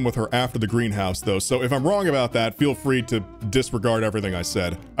is done with her after the greenhouse though, so if I'm wrong about that, feel free to disregard everything I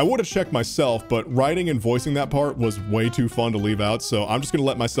said. I would have checked myself, but writing and voicing that part was way too fun to leave out, so I'm just gonna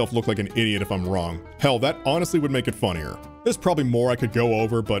let myself look like an idiot if I'm wrong. Hell, that honestly would make it funnier. There's probably more I could go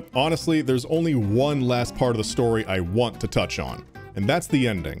over, but honestly, there's only one last part of the story I want to touch on, and that's the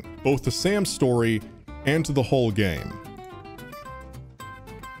ending, both to Sam's story and to the whole game.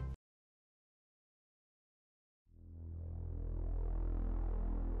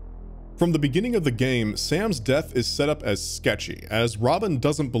 From the beginning of the game, Sam's death is set up as sketchy, as Robin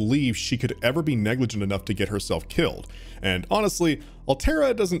doesn't believe she could ever be negligent enough to get herself killed. And honestly,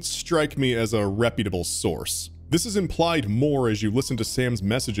 Alterra doesn't strike me as a reputable source. This is implied more as you listen to Sam's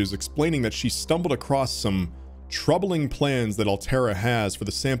messages explaining that she stumbled across some troubling plans that Alterra has for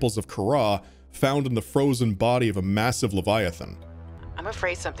the samples of Kara found in the frozen body of a massive Leviathan. I'm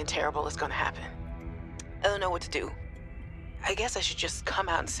afraid something terrible is gonna happen. I don't know what to do. I guess I should just come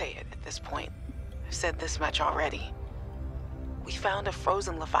out and say it at this point. I've said this much already. We found a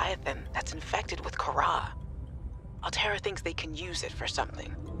frozen Leviathan that's infected with Kara. Alterra thinks they can use it for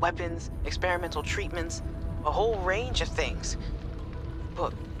something. Weapons, experimental treatments, a whole range of things.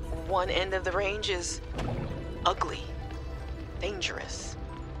 But one end of the range is ugly, dangerous,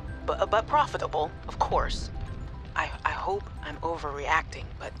 but profitable, of course. I hope I'm overreacting,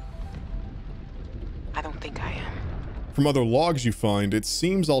 but I don't think I am. From other logs you find, it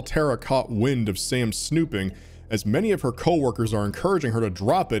seems Alterra caught wind of Sam's snooping, as many of her co-workers are encouraging her to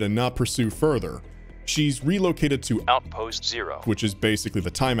drop it and not pursue further. She's relocated to Outpost Zero, which is basically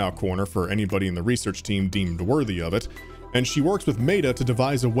the timeout corner for anybody in the research team deemed worthy of it, and she works with Maida to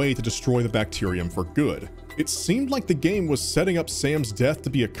devise a way to destroy the bacterium for good. It seemed like the game was setting up Sam's death to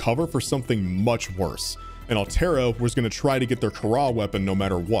be a cover for something much worse, and Alterra was going to try to get their Kara weapon no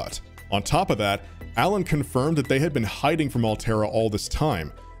matter what. On top of that, Alan confirmed that they had been hiding from Alterra all this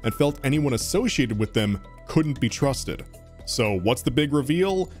time, and felt anyone associated with them couldn't be trusted. So what's the big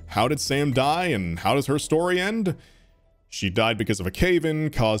reveal? How did Sam die, and how does her story end? She died because of a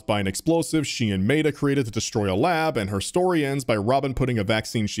cave-in caused by an explosive she and Maida created to destroy a lab, and her story ends by Robin putting a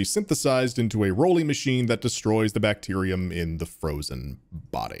vaccine she synthesized into a rolling machine that destroys the bacterium in the frozen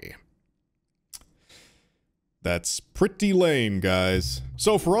body. That's pretty lame, guys.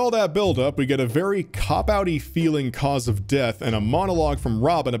 So for all that buildup, we get a very cop-outy feeling cause of death and a monologue from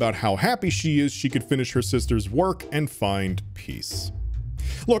Robin about how happy she is she could finish her sister's work and find peace.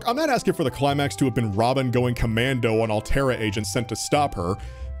 Look, I'm not asking for the climax to have been Robin going commando on Alterra agents sent to stop her,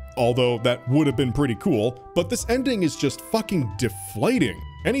 although that would have been pretty cool, but this ending is just fucking deflating.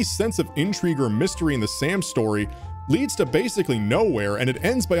 Any sense of intrigue or mystery in the Sam story leads to basically nowhere, and it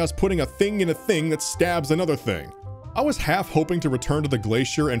ends by us putting a thing in a thing that stabs another thing. I was half hoping to return to the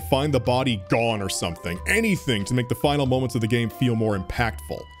glacier and find the body gone or something, anything to make the final moments of the game feel more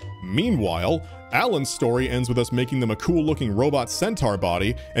impactful. Meanwhile, Alan's story ends with us making them a cool-looking robot centaur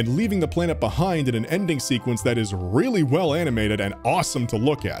body and leaving the planet behind in an ending sequence that is really well animated and awesome to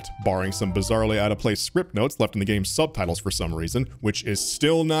look at, barring some bizarrely out-of-place script notes left in the game's subtitles for some reason, which is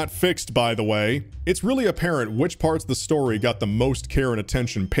still not fixed, by the way. It's really apparent which parts of the story got the most care and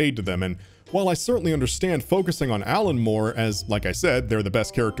attention paid to them, and While I certainly understand focusing on Alan more as, like I said, they're the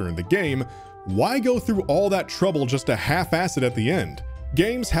best character in the game, why go through all that trouble just to half-ass it at the end?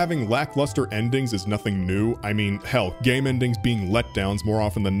 Games having lackluster endings is nothing new. I mean, hell, game endings being letdowns more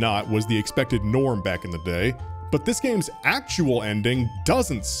often than not was the expected norm back in the day. But this game's actual ending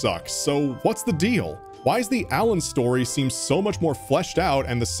doesn't suck, so what's the deal? Why is the Alan story seem so much more fleshed out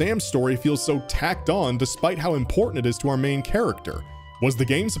and the Sam story feels so tacked on despite how important it is to our main character? Was the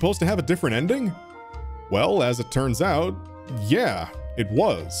game supposed to have a different ending? Well, as it turns out, yeah, it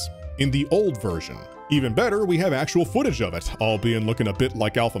was. In the old version. Even better, we have actual footage of it, albeit looking a bit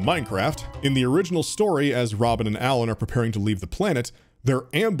like Alpha Minecraft. In the original story, as Robin and Alan are preparing to leave the planet, they're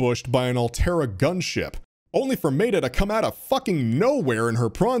ambushed by an Altera gunship, only for Maida to come out of fucking nowhere in her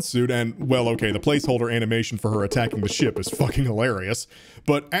prawn suit and, well, okay, the placeholder animation for her attacking the ship is fucking hilarious.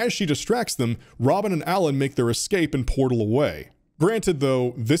 But as she distracts them, Robin and Alan make their escape and portal away. Granted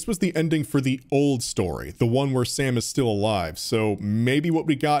though, this was the ending for the old story, the one where Sam is still alive, so maybe what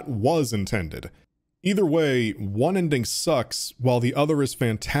we got was intended. Either way, one ending sucks while the other is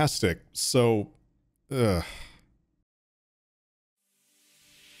fantastic, so, ugh.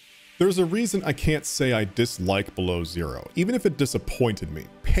 There's a reason I can't say I dislike Below Zero, even if it disappointed me,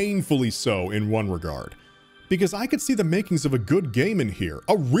 painfully so in one regard. Because I could see the makings of a good game in here,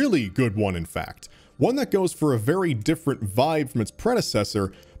 a really good one in fact. One that goes for a very different vibe from its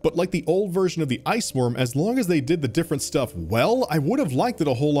predecessor, but like the old version of the Iceworm, as long as they did the different stuff well, I would have liked it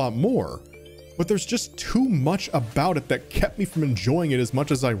a whole lot more. But there's just too much about it that kept me from enjoying it as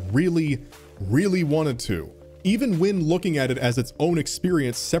much as I really wanted to. Even when looking at it as its own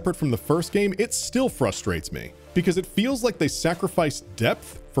experience separate from the first game, it still frustrates me. Because it feels like they sacrifice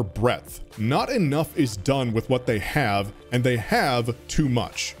depth for breadth. Not enough is done with what they have, and they have too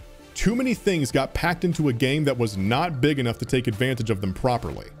much. Too many things got packed into a game that was not big enough to take advantage of them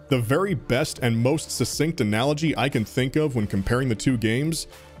properly. The very best and most succinct analogy I can think of when comparing the two games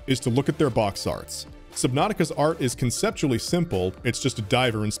is to look at their box arts. Subnautica's art is conceptually simple, it's just a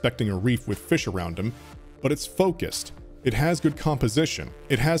diver inspecting a reef with fish around him, but it's focused. It has good composition.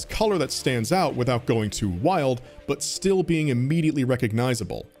 It has color that stands out without going too wild, but still being immediately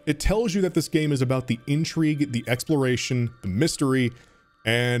recognizable. It tells you that this game is about the intrigue, the exploration, the mystery,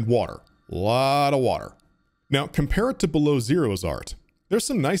 and water. A lot of water. Now, compare it to Below Zero's art. There's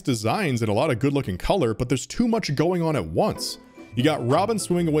some nice designs and a lot of good looking color, but there's too much going on at once. You got Robin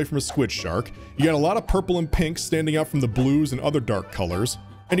swimming away from a squid shark, you got a lot of purple and pink standing out from the blues and other dark colors,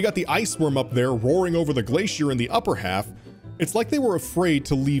 and you got the Iceworm up there roaring over the glacier in the upper half. It's like they were afraid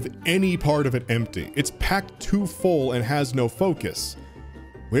to leave any part of it empty. It's packed too full and has no focus.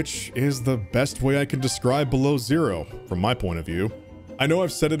 Which is the best way I can describe Below Zero, from my point of view. I know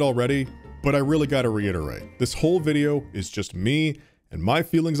I've said it already, but I really gotta reiterate. This whole video is just me and my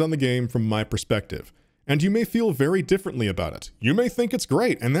feelings on the game from my perspective. And you may feel very differently about it. You may think it's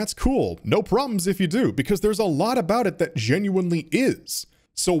great, and that's cool. No problems if you do, because there's a lot about it that genuinely is.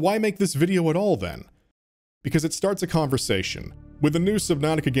 So why make this video at all then? Because it starts a conversation. With a new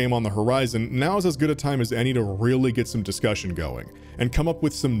Subnautica game on the horizon, now is as good a time as any to really get some discussion going, and come up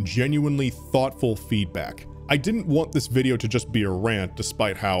with some genuinely thoughtful feedback. I didn't want this video to just be a rant,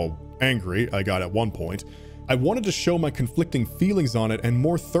 despite how angry I got at one point. I wanted to show my conflicting feelings on it and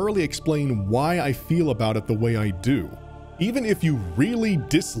more thoroughly explain why I feel about it the way I do. Even if you really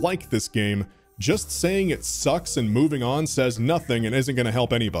dislike this game, just saying it sucks and moving on says nothing and isn't going to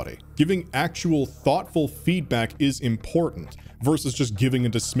help anybody. Giving actual thoughtful feedback is important, versus just giving a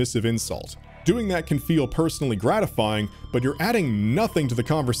dismissive insult. Doing that can feel personally gratifying, but you're adding nothing to the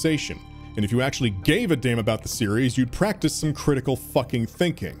conversation. And if you actually gave a damn about the series, you'd practice some critical fucking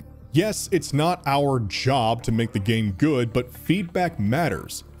thinking. Yes, it's not our job to make the game good, but feedback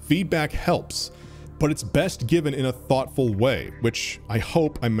matters. Feedback helps. But it's best given in a thoughtful way, which I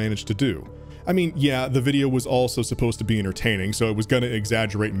hope I managed to do. I mean, yeah, the video was also supposed to be entertaining, so it was gonna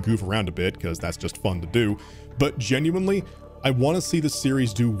exaggerate and goof around a bit, because that's just fun to do. But genuinely, I want to see the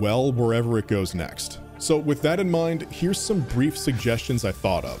series do well wherever it goes next. So with that in mind, here's some brief suggestions I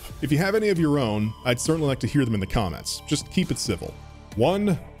thought of. If you have any of your own, I'd certainly like to hear them in the comments. Just keep it civil.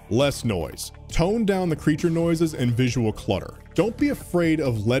 1. Less noise. Tone down the creature noises and visual clutter. Don't be afraid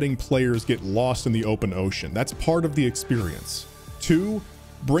of letting players get lost in the open ocean. That's part of the experience. 2.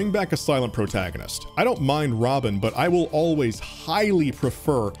 Bring back a silent protagonist. I don't mind Robin, but I will always highly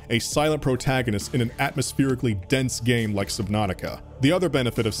prefer a silent protagonist in an atmospherically dense game like Subnautica. The other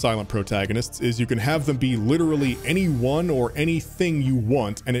benefit of silent protagonists is you can have them be literally anyone or anything you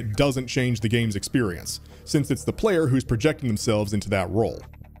want, and it doesn't change the game's experience, since it's the player who's projecting themselves into that role.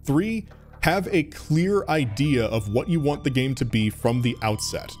 3. Have a clear idea of what you want the game to be from the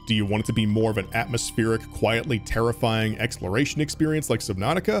outset. Do you want it to be more of an atmospheric, quietly terrifying exploration experience like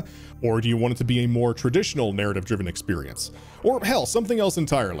Subnautica? Or do you want it to be a more traditional narrative-driven experience? Or hell, something else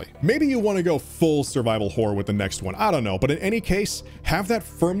entirely. Maybe you want to go full survival horror with the next one, I don't know, but in any case, have that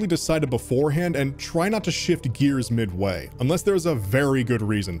firmly decided beforehand and try not to shift gears midway, unless there's a very good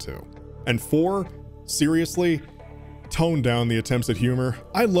reason to. And 4, seriously, tone down the attempts at humor.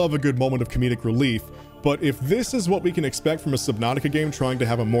 I love a good moment of comedic relief, but if this is what we can expect from a Subnautica game trying to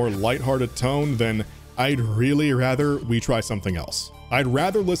have a more lighthearted tone, then I'd really rather we try something else. I'd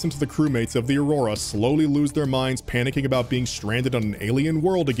rather listen to the crewmates of the Aurora slowly lose their minds panicking about being stranded on an alien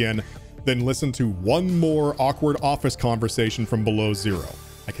world again than listen to one more awkward office conversation from Below Zero.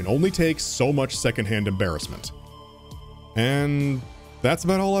 I can only take so much secondhand embarrassment. And that's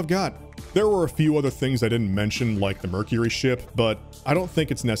about all I've got. There were a few other things I didn't mention, like the Mercury ship, but I don't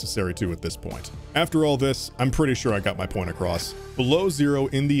think it's necessary to at this point. After all this, I'm pretty sure I got my point across. Below Zero,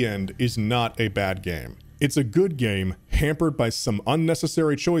 in the end, is not a bad game. It's a good game, hampered by some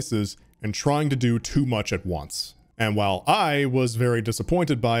unnecessary choices and trying to do too much at once. And while I was very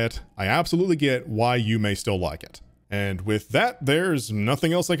disappointed by it, I absolutely get why you may still like it. And with that, there's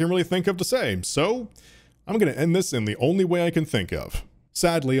nothing else I can really think of to say, so I'm gonna end this in the only way I can think of.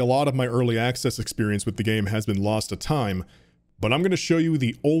 Sadly, a lot of my early access experience with the game has been lost to time, but I'm gonna show you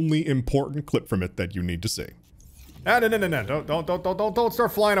the only important clip from it that you need to see. Ah, no, don't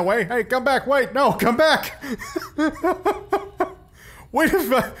start flying away. Hey, come back, wait, no, come back. Wait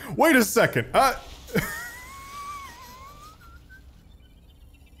a second.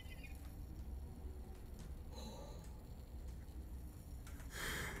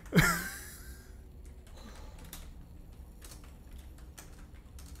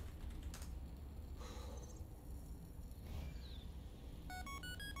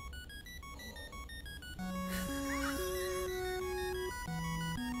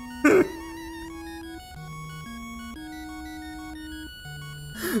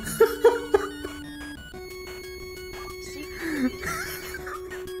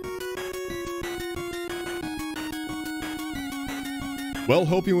 Well,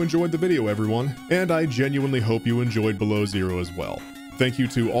 hope you enjoyed the video, everyone, and I genuinely hope you enjoyed Below Zero as well. Thank you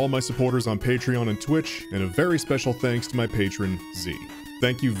to all my supporters on Patreon and Twitch, and a very special thanks to my patron, Z.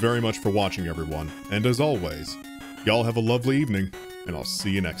 Thank you very much for watching, everyone, and as always, y'all have a lovely evening, and I'll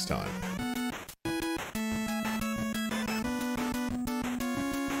see you next time.